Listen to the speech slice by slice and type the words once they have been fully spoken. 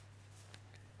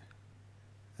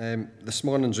This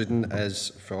morning's reading is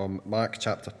from Mark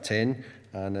chapter 10,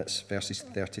 and it's verses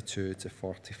 32 to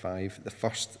 45. The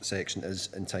first section is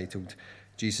entitled,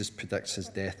 Jesus Predicts His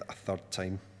Death a Third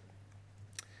Time.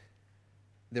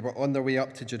 They were on their way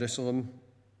up to Jerusalem,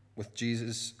 with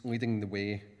Jesus leading the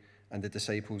way, and the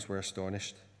disciples were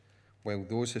astonished, while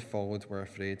those who followed were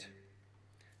afraid.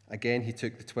 Again, he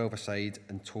took the 12 aside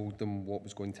and told them what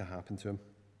was going to happen to him.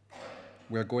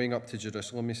 "We are going up to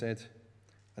Jerusalem," he said,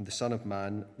 "and the Son of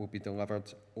Man will be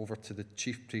delivered over to the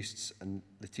chief priests and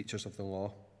the teachers of the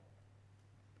law.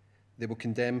 They will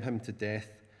condemn him to death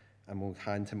and will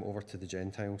hand him over to the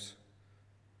Gentiles,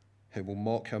 who will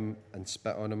mock him and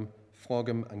spit on him, flog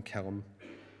him and kill him.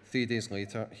 3 days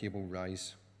later, he will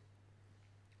rise."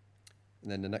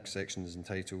 And then the next section is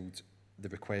entitled, The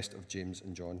Request of James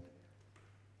and John.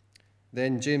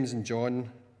 Then James and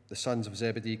John, the sons of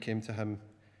Zebedee, came to him.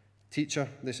 "Teacher,"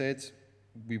 they said,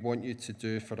 "we want you to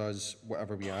do for us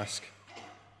whatever we ask."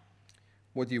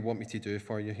 "What do you want me to do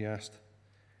for you?" he asked.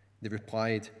 They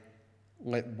replied,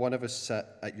 "Let one of us sit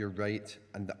at your right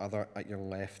and the other at your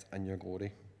left in your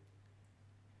glory."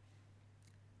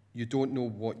 You don't know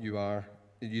what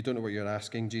you're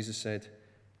asking," Jesus said.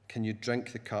 "Can you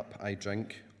drink the cup I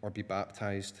drink, or be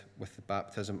baptized with the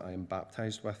baptism I am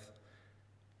baptized with?"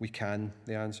 "We can,"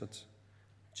 they answered.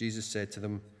 Jesus said to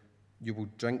them, "You will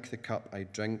drink the cup I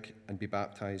drink and be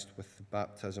baptized with the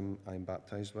baptism I am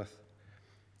baptized with.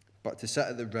 But to sit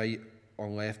at the right or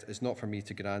left is not for me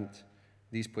to grant.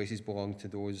 These places belong to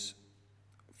those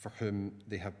for whom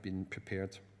they have been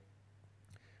prepared."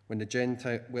 When the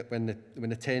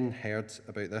 10 heard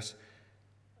about this,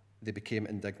 they became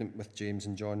indignant with James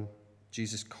and John.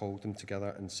 Jesus called them together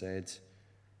and said,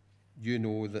 "You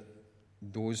know that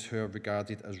those who are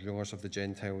regarded as rulers of the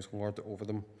Gentiles lord it over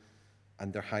them,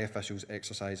 and their high officials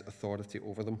exercise authority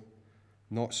over them.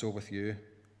 Not so with you.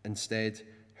 Instead,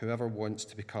 whoever wants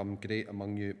to become great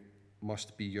among you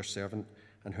must be your servant,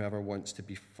 and whoever wants to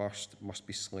be first must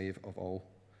be slave of all.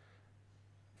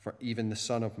 For even the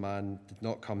Son of Man did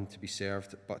not come to be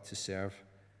served, but to serve,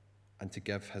 and to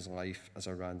give his life as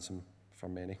a ransom for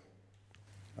many."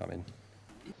 Amen.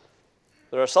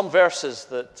 There are some verses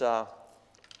that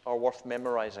are worth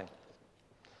memorizing.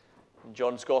 In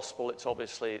John's Gospel, it's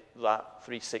obviously that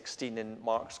 3:16. In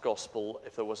Mark's Gospel,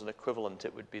 if there was an equivalent,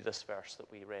 it would be this verse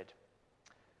that we read.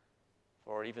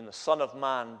 "For even the Son of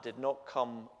Man did not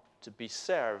come to be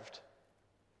served,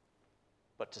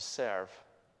 but to serve,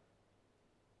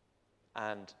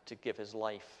 and to give his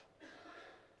life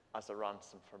as a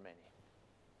ransom for many."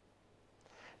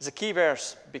 It's a key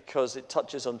verse because it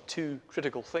touches on two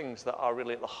critical things that are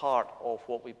really at the heart of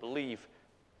what we believe.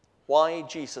 Why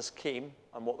Jesus came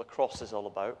and what the cross is all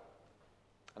about.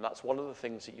 And that's one of the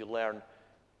things that you learn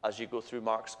as you go through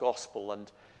Mark's Gospel and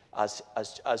as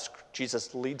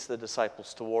Jesus leads the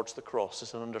disciples towards the cross,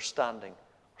 is an understanding,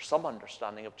 or some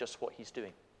understanding of just what he's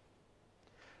doing.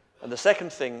 And the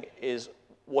second thing is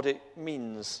what it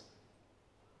means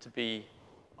to be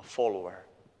a follower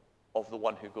of the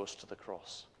one who goes to the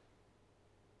cross.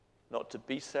 Not to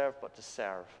be served, but to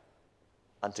serve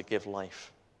and to give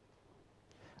life.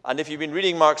 And if you've been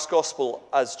reading Mark's Gospel,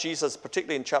 as Jesus,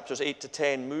 particularly in chapters 8 to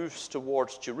 10, moves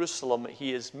towards Jerusalem,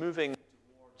 he is moving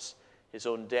towards his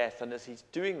own death. And as he's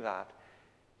doing that,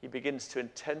 he begins to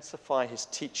intensify his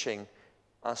teaching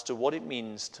as to what it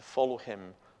means to follow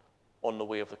him on the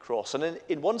way of the cross. And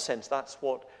in one sense, that's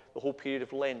what the whole period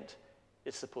of Lent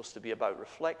is supposed to be about,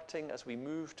 reflecting as we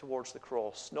move towards the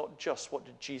cross, not just what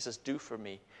did Jesus do for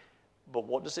me, but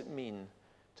what does it mean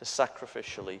to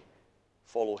sacrificially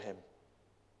follow him.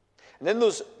 And in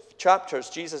those chapters,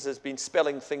 Jesus has been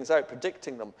spelling things out,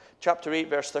 predicting them. Chapter 8,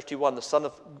 verse 31, the Son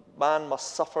of Man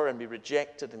must suffer and be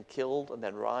rejected and killed and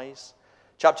then rise.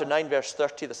 Chapter 9, verse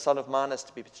 30, the Son of Man is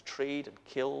to be betrayed and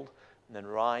killed and then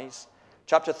rise.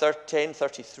 Chapter 10,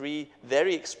 33,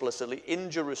 very explicitly, in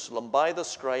Jerusalem, by the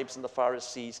scribes and the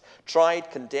Pharisees,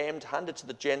 tried, condemned, handed to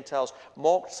the Gentiles,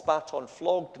 mocked, spat on,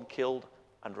 flogged and killed,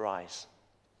 and rise.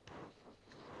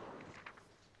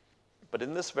 But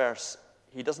in this verse,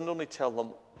 he doesn't only tell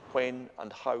them when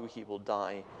and how he will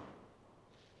die,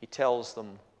 he tells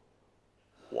them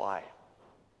why.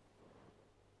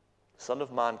 The Son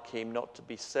of Man came not to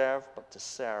be served, but to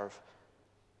serve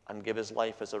and give his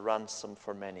life as a ransom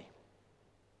for many.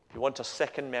 If you want a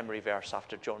second memory verse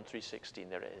after John 3:16,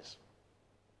 there it is.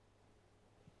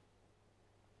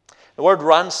 The word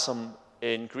ransom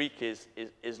in Greek is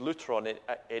lutron,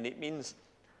 and it means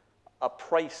a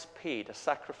price paid, a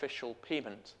sacrificial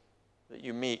payment that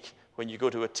you make when you go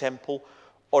to a temple,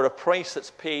 or a price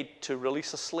that's paid to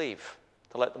release a slave,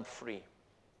 to let them free.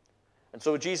 And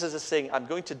so Jesus is saying, I'm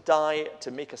going to die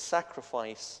to make a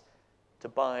sacrifice to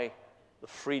buy the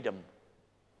freedom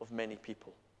of many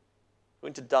people. I'm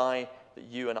going to die that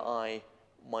you and I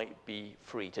might be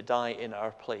free, to die in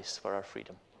our place for our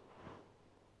freedom.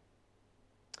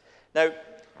 Now,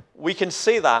 we can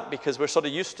say that because we're sort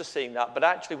of used to saying that, but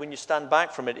actually when you stand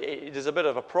back from it, it is a bit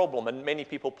of a problem, and many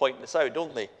people point this out,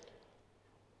 don't they?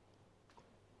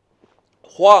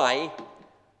 Why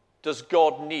does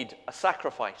God need a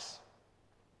sacrifice?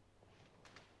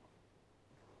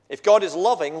 If God is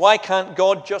loving, why can't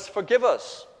God just forgive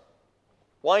us?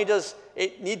 Why does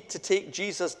it need to take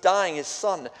Jesus dying, his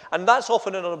son? And that's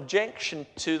often an objection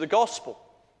to the gospel.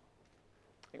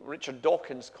 I think Richard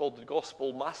Dawkins called the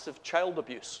gospel massive child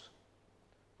abuse.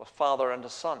 A father and a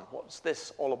son. What's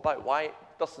this all about? Why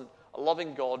doesn't a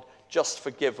loving God just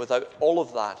forgive without all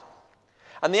of that?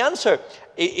 And the answer,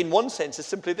 in one sense, is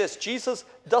simply this. Jesus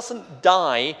doesn't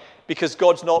die because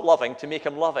God's not loving to make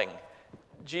him loving.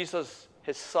 Jesus,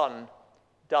 his son,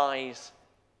 dies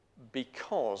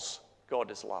because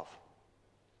God is love.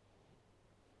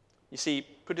 You see,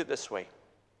 put it this way.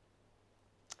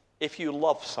 If you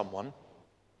love someone,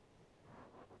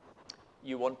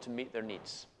 you want to meet their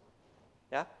needs.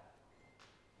 Yeah?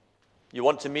 You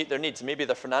want to meet their needs. Maybe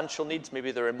their financial needs,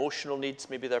 maybe their emotional needs,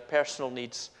 maybe their personal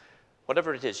needs.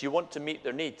 Whatever it is, you want to meet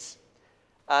their needs.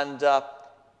 And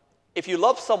if you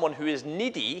love someone who is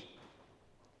needy,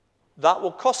 that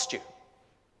will cost you.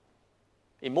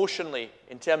 Emotionally,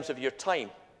 in terms of your time.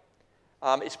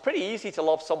 It's pretty easy to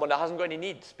love someone that hasn't got any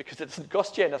needs because it doesn't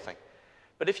cost you anything.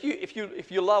 But if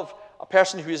you love a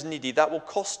person who is needy, that will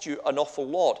cost you an awful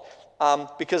lot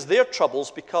because their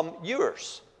troubles become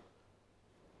yours.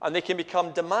 And they can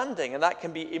become demanding, and that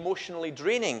can be emotionally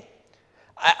draining.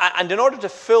 And in order to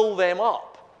fill them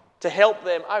up, to help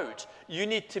them out, you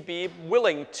need to be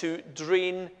willing to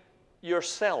drain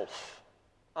yourself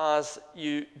as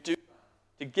you do,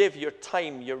 to give your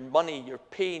time, your money, your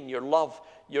pain, your love,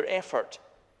 your effort.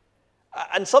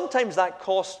 And sometimes that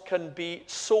cost can be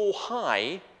so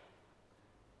high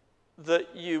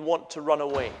that you want to run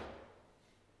away.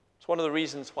 It's one of the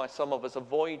reasons why some of us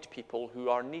avoid people who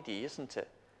are needy, isn't it?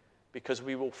 Because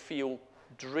we will feel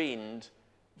drained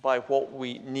by what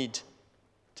we need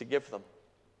to give them.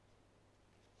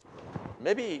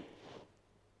 Maybe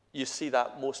you see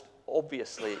that most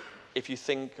obviously if you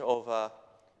think of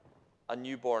a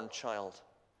newborn child.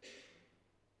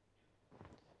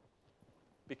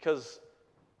 Because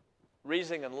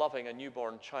raising and loving a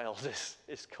newborn child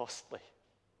is costly.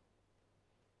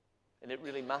 And it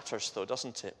really matters though,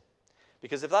 doesn't it?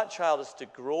 Because if that child is to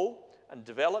grow and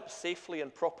develop safely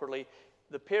and properly,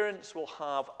 the parents will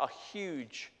have a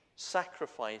huge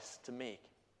sacrifice to make.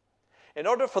 In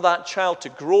order for that child to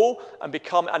grow and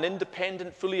become an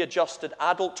independent, fully adjusted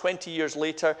adult 20 years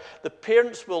later, the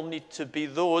parents will need to be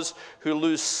those who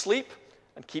lose sleep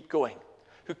and keep going,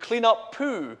 who clean up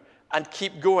poo and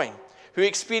keep going, who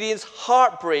experience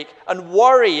heartbreak and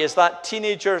worry as that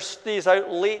teenager stays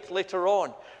out later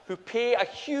on, who pay a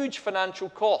huge financial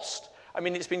cost. I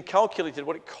mean, it's been calculated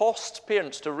what it costs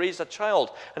parents to raise a child,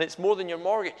 and it's more than your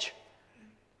mortgage.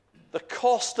 The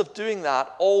cost of doing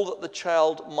that, all that the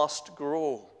child must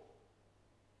grow.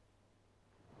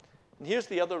 And here's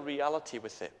the other reality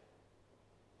with it.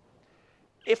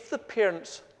 If the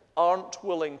parents aren't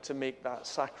willing to make that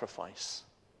sacrifice,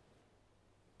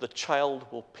 the child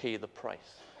will pay the price.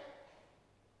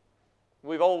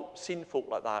 We've all seen folk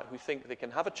like that who think they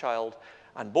can have a child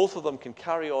and both of them can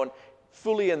carry on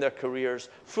fully in their careers,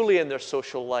 fully in their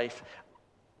social life,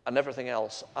 and everything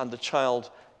else, and the child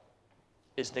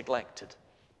is neglected.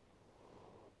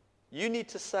 You need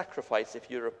to sacrifice, if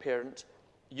you're a parent,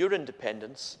 your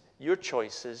independence, your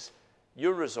choices,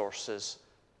 your resources,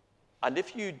 and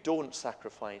if you don't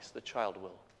sacrifice, the child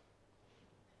will.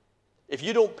 If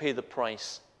you don't pay the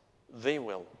price, they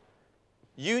will.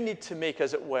 You need to make,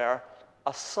 as it were,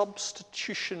 a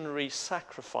substitutionary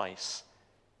sacrifice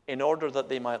in order that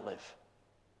they might live.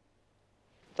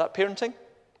 Is that parenting?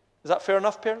 Is that fair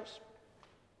enough, parents? Is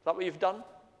that what you've done?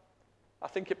 I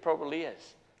think it probably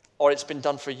is. Or it's been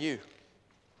done for you.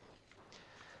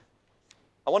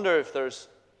 I wonder if there's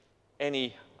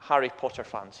any Harry Potter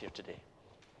fans here today.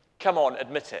 Come on,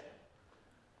 admit it.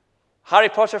 Harry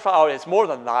Potter fans, oh, it's more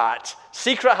than that.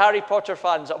 Secret Harry Potter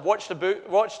fans that have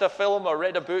watched a film or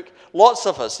read a book. Lots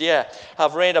of us,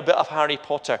 have read a bit of Harry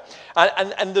Potter.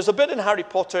 And there's a bit in Harry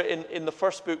Potter in the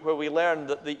first book where we learn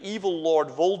that the evil Lord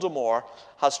Voldemort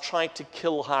has tried to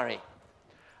kill Harry.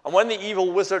 And when the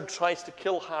evil wizard tries to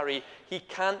kill Harry, he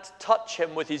can't touch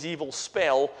him with his evil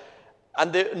spell.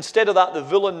 And instead of that, the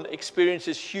villain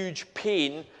experiences huge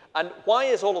pain. And why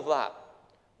is all of that?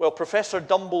 Well, Professor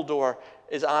Dumbledore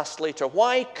is asked later,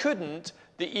 why couldn't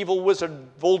the evil wizard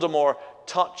Voldemort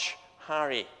touch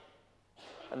Harry?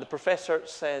 And the professor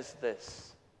says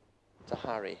this to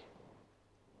Harry: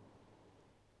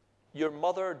 your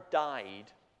mother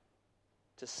died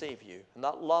to save you. And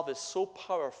that love is so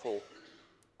powerful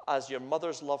as your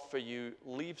mother's love for you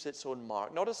leaves its own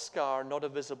mark. Not a scar, not a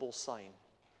visible sign,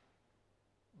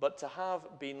 but to have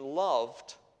been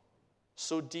loved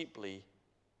so deeply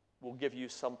will give you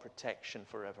some protection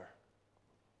forever.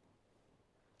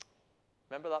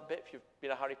 Remember that bit if you've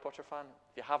been a Harry Potter fan?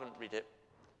 If you haven't, read it.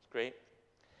 It's great.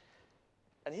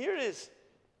 And here is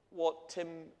what Tim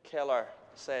Keller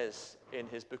says in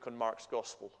his book on Mark's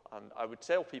Gospel. And I would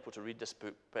tell people to read this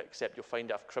book, but except you'll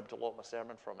find I've cribbed a lot of my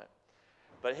sermon from it.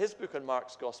 But his book on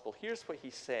Mark's Gospel, here's what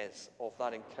he says of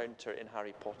that encounter in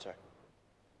Harry Potter.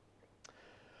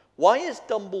 Why is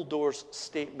Dumbledore's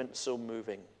statement so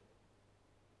moving?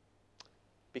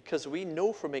 Because we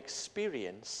know from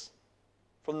experience,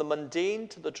 from the mundane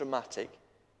to the dramatic,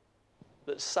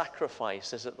 that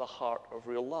sacrifice is at the heart of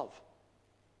real love.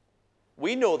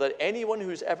 We know that anyone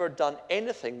who's ever done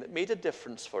anything that made a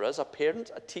difference for us, a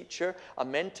parent, a teacher, a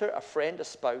mentor, a friend, a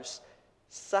spouse,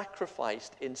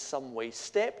 sacrificed in some way,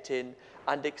 stepped in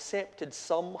and accepted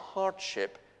some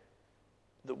hardship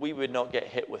that we would not get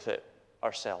hit with it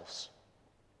ourselves.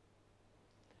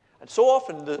 And so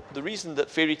often the reason that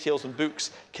fairy tales and books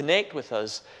connect with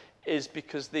us is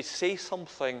because they say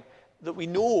something that we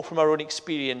know from our own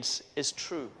experience is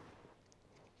true.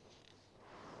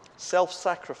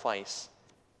 Self-sacrifice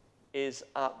is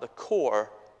at the core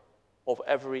of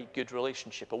every good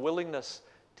relationship, a willingness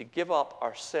to give up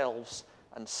ourselves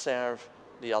and serve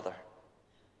the other.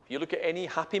 If you look at any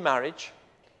happy marriage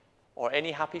or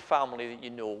any happy family that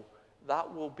you know,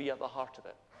 that will be at the heart of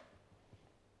it.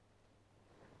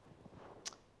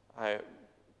 I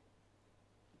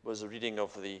was reading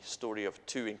of the story of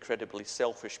two incredibly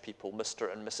selfish people,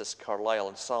 Mr. and Mrs. Carlyle,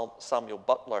 and Samuel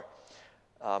Butler,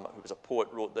 who was a poet,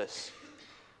 wrote this: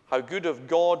 how good of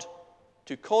God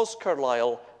to cause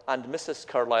Carlyle and Mrs.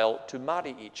 Carlyle to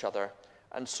marry each other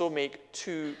and so make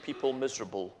two people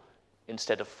miserable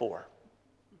instead of four.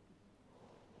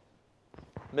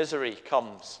 Misery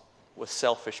comes with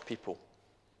selfish people.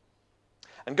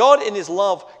 And God, in his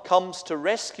love, comes to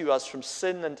rescue us from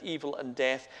sin and evil and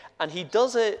death, and he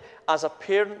does it as a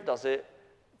parent does it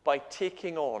by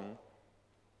taking on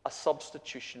a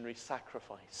substitutionary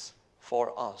sacrifice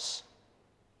for us.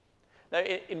 Now,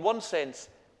 in one sense,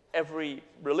 every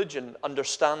religion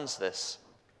understands this,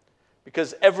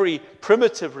 because every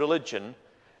primitive religion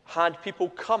had people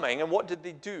coming, and what did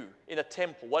they do in a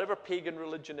temple? Whatever pagan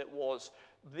religion it was,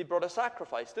 they brought a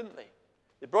sacrifice, didn't they?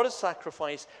 They brought a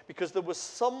sacrifice because there was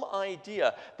some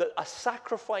idea that a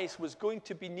sacrifice was going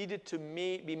to be needed to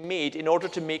be made in order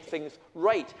to make things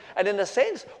right. And in a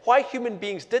sense, why human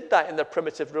beings did that in their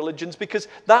primitive religions, because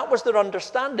that was their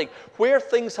understanding. Where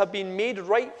things have been made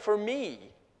right for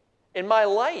me in my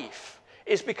life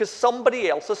is because somebody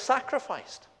else has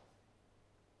sacrificed.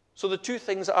 So the two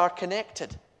things are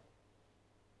connected.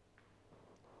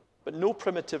 But no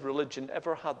primitive religion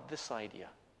ever had this idea,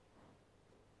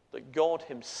 that God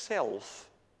himself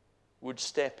would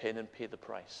step in and pay the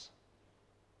price.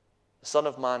 The Son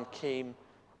of Man came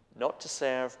not to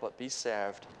serve, but be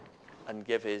served, and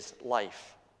give his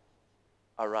life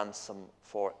a ransom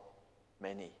for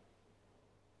many.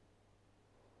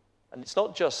 And it's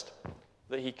not just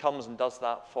that he comes and does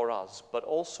that for us, but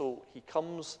also he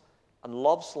comes and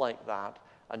loves like that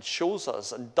and shows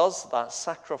us and does that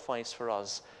sacrifice for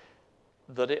us,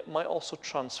 that it might also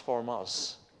transform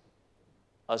us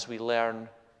as we learn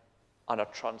and are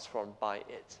transformed by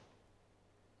it.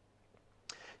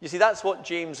 You see, that's what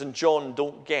James and John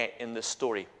don't get in this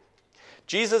story.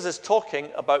 Jesus is talking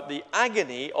about the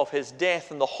agony of his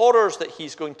death and the horrors that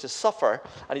he's going to suffer,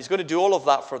 and he's going to do all of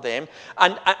that for them.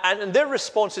 And their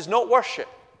response is not worship.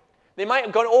 They might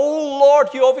have gone, "Oh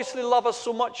Lord, you obviously love us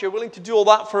so much, you're willing to do all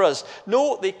that for us."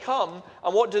 No, they come,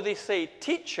 and what do they say?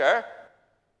 "Teacher,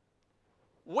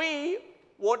 we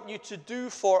want you to do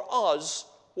for us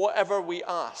whatever we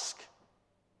ask."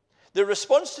 The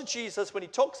response to Jesus when he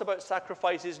talks about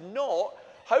sacrifice is not,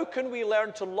 "How can we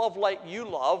learn to love like you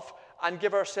love and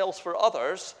give ourselves for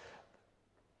others?"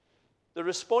 The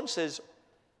response is,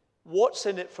 "What's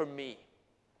in it for me?"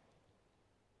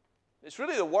 It's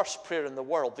really the worst prayer in the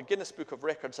world. The Guinness Book of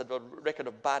Records had a record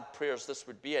of bad prayers. This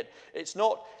would be it. It's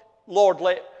not, "Lord,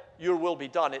 let your will be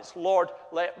done." It's, "Lord,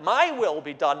 let my will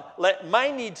be done. Let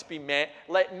my needs be met.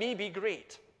 Let me be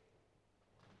great."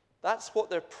 That's what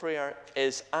their prayer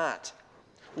is at.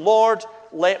 "Lord,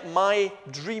 let my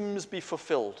dreams be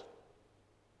fulfilled."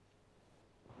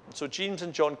 So James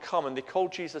and John come and they call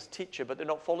Jesus teacher, but they're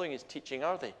not following his teaching,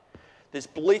 are they? This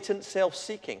blatant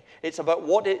self-seeking. It's about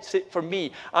what it's it for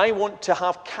me. I want to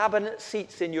have cabinet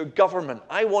seats in your government.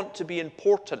 I want to be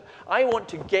important. I want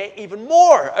to get even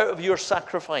more out of your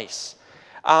sacrifice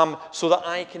so that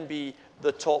I can be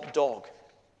the top dog.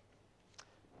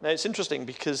 Now, it's interesting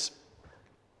because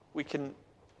we can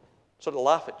sort of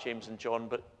laugh at James and John,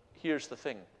 but here's the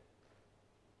thing.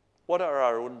 What are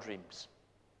our own dreams?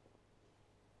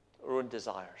 Our own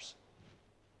desires?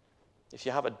 If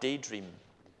you have a daydream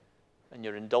and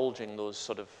you're indulging those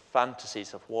sort of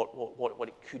fantasies of what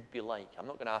it could be like, I'm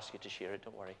not going to ask you to share it,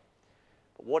 don't worry.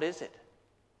 But what is it?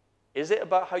 Is it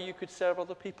about how you could serve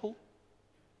other people?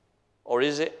 Or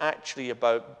is it actually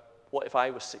about what if I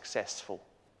was successful?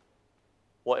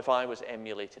 What if I was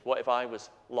emulated? What if I was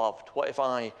loved? What if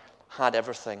I had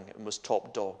everything and was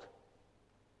top dog?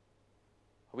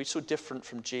 Are we so different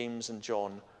from James and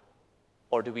John?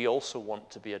 Or do we also want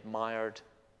to be admired?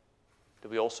 Do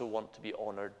we also want to be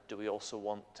honored? Do we also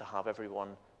want to have everyone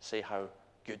say how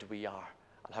good we are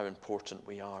and how important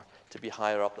we are, to be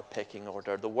higher up the pecking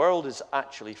order? The world is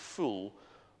actually full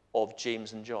of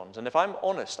James and Johns. And if I'm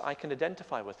honest, I can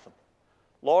identify with them.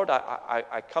 Lord,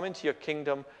 I come into your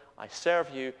kingdom, I serve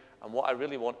you, and what I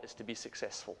really want is to be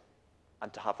successful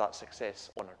and to have that success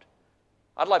honored.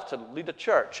 I'd like to lead a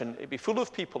church and it'd be full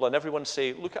of people and everyone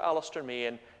say, look at Alistair May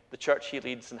and the church he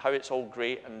leads and how it's all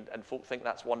great and folk think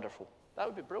that's wonderful. That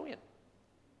would be brilliant.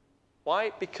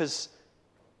 Why? Because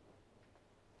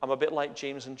I'm a bit like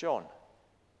James and John.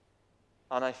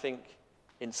 And I think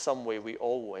in some way we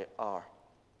all are.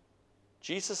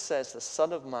 Jesus says the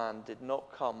Son of Man did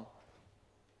not come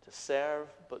to serve,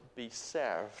 but be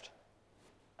served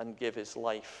and give his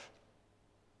life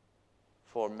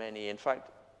for many. In fact,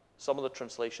 some of the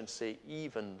translations say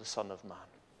even the Son of Man.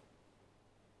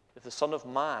 If the Son of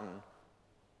Man,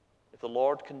 if the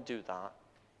Lord can do that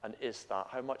and is that,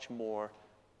 how much more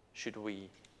should we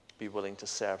be willing to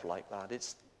serve like that?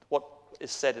 It's what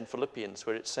is said in Philippians,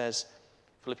 where it says,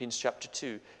 Philippians chapter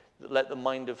 2, that let the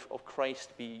mind of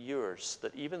Christ be yours,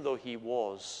 that even though he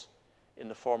was in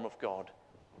the form of God,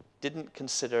 didn't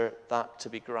consider that to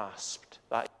be grasped,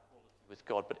 that equality with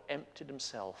God, but emptied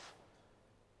himself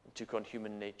and took on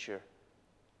human nature,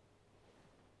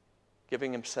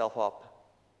 giving himself up,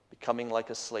 becoming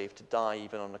like a slave to die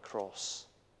even on a cross.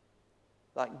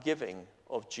 That giving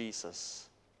of Jesus,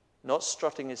 not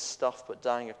strutting his stuff, but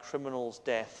dying a criminal's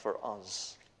death for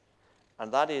us.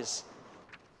 And that is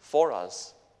for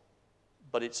us,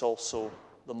 but it's also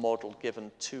the model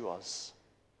given to us.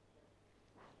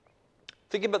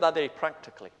 Think about that very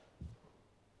practically.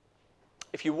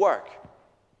 If you work,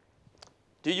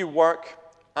 do you work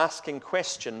asking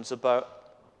questions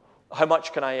about how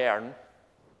much can I earn?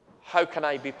 How can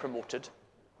I be promoted?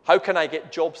 How can I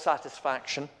get job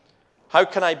satisfaction? How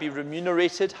can I be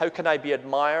remunerated? How can I be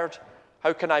admired?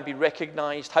 How can I be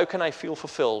recognized? How can I feel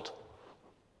fulfilled?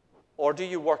 Or do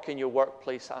you work in your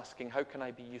workplace asking, how can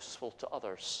I be useful to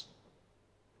others?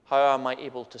 How am I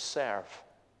able to serve?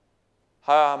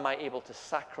 How am I able to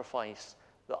sacrifice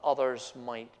that others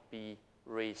might be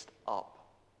raised up?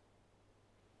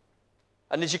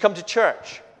 And as you come to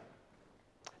church,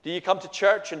 do you come to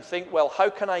church and think, well, how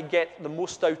can I get the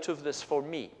most out of this for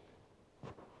me?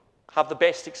 Have the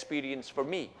best experience for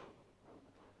me?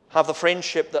 Have the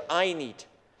friendship that I need,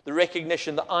 the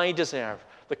recognition that I deserve,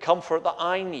 the comfort that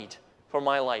I need for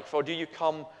my life? Or do you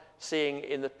come saying,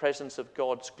 in the presence of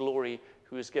God's glory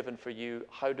who is given for you,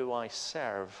 how do I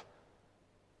serve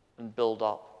and build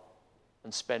up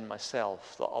and spend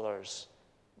myself that others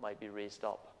might be raised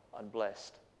up and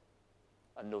blessed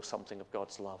and know something of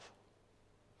God's love?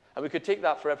 And we could take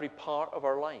that for every part of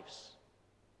our lives,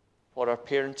 for our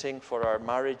parenting, for our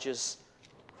marriages,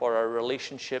 for our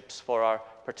relationships, for our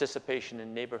participation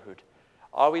in neighborhood.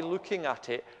 Are we looking at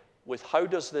it with how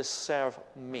does this serve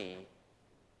me?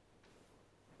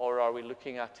 Or are we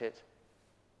looking at it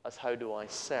as how do I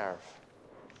serve,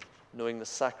 knowing the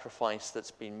sacrifice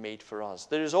that's been made for us?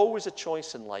 There is always a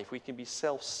choice in life. We can be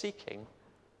self-seeking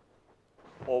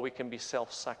or we can be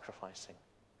self-sacrificing.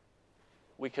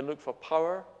 We can look for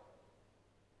power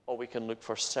or we can look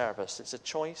for service. It's a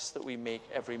choice that we make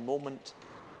every moment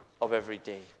of every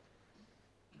day.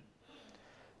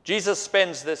 Jesus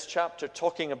spends this chapter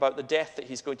talking about the death that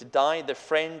he's going to die, their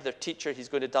friend, their teacher, he's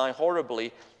going to die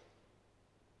horribly.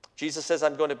 Jesus says,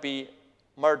 I'm going to be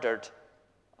murdered.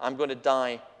 I'm going to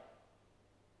die.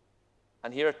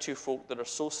 And here are two folk that are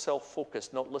so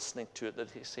self-focused, not listening to it,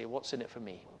 that they say, what's in it for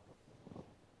me?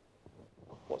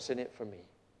 What's in it for me?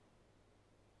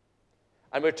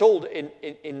 And we're told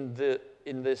in the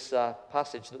in this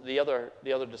passage that the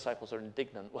other disciples are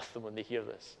indignant with them when they hear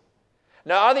this.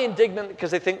 Now, are they indignant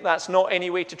because they think that's not any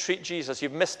way to treat Jesus?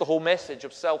 You've missed the whole message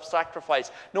of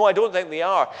self-sacrifice. No, I don't think they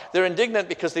are. They're indignant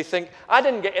because they think, I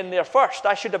didn't get in there first.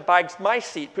 I should have bagged my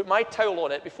seat, put my towel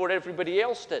on it before everybody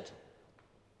else did.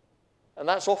 And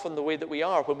that's often the way that we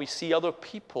are when we see other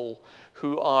people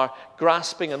who are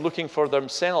grasping and looking for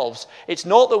themselves. It's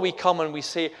not that we come and we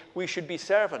say we should be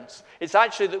servants. It's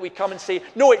actually that we come and say,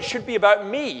 no, it should be about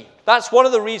me. That's one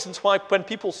of the reasons why when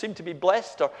people seem to be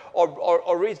blessed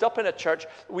or raised up in a church,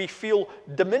 we feel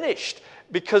diminished,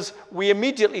 because we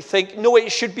immediately think, no,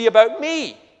 it should be about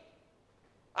me.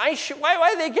 Why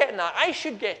are they getting that? I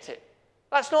should get it.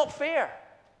 That's not fair.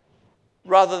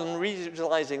 Rather than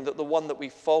realizing that the one that we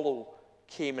follow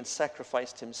came and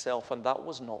sacrificed himself, and that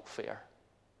was not fair.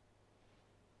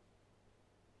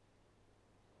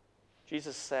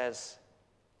 Jesus says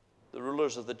the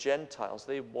rulers of the Gentiles,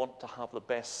 they want to have the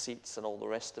best seats and all the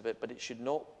rest of it, but it should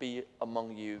not be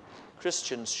among you.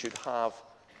 Christians should have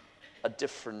a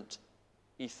different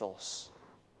ethos.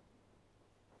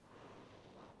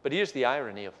 But here's the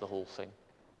irony of the whole thing.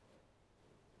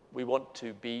 We want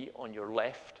to be on your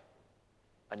left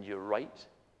and your right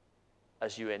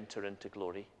as you enter into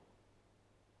glory.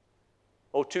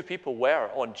 Oh, two people were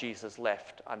on Jesus'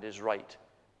 left and his right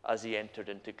as he entered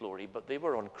into glory, but they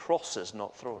were on crosses,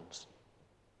 not thrones.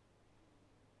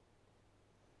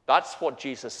 That's what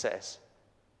Jesus says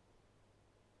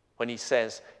when he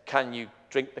says, can you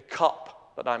drink the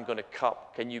cup that I'm going to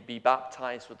cup? Can you be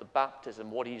baptized with the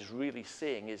baptism? What he's really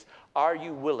saying is, are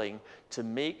you willing to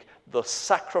make the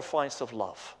sacrifice of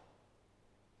love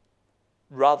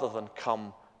rather than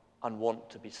come and want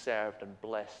to be served and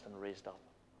blessed and raised up?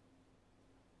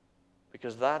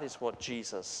 Because that is what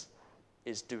Jesus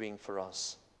is doing for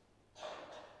us.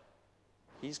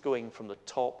 He's going from the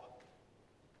top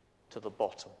to the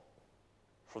bottom,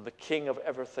 from the king of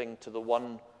everything to the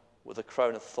one with a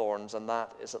crown of thorns, and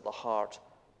that is at the heart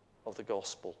of the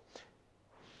gospel.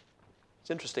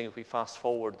 It's interesting if we fast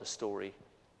forward the story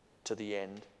to the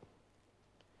end.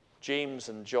 James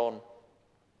and John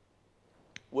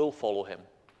will follow him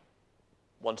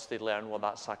once they learn what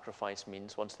that sacrifice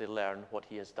means, once they learn what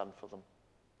he has done for them.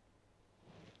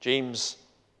 James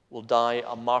will die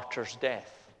a martyr's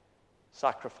death,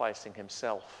 sacrificing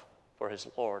himself for his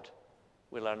Lord.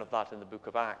 We learn of that in the book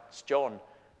of Acts. John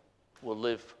will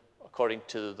live, according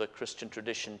to the Christian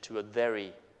tradition, to a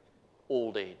very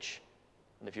old age.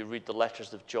 And if you read the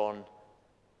letters of John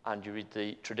and you read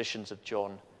the traditions of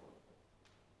John,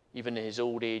 even in his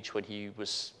old age, when he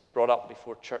was brought up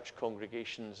before church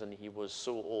congregations and he was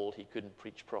so old he couldn't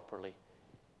preach properly,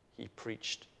 he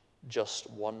preached just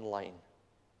one line: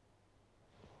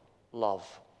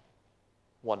 love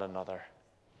one another.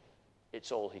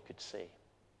 It's all he could say.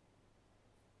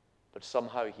 But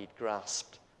somehow he'd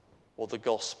grasped what the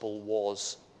gospel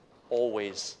was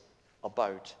always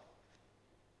about.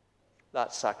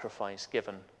 That sacrifice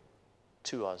given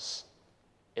to us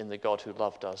in the God who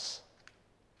loved us.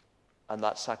 And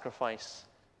that sacrifice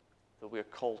that we're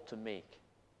called to make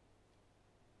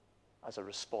as a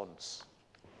response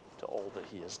to all that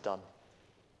he has done.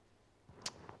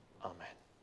 Amen.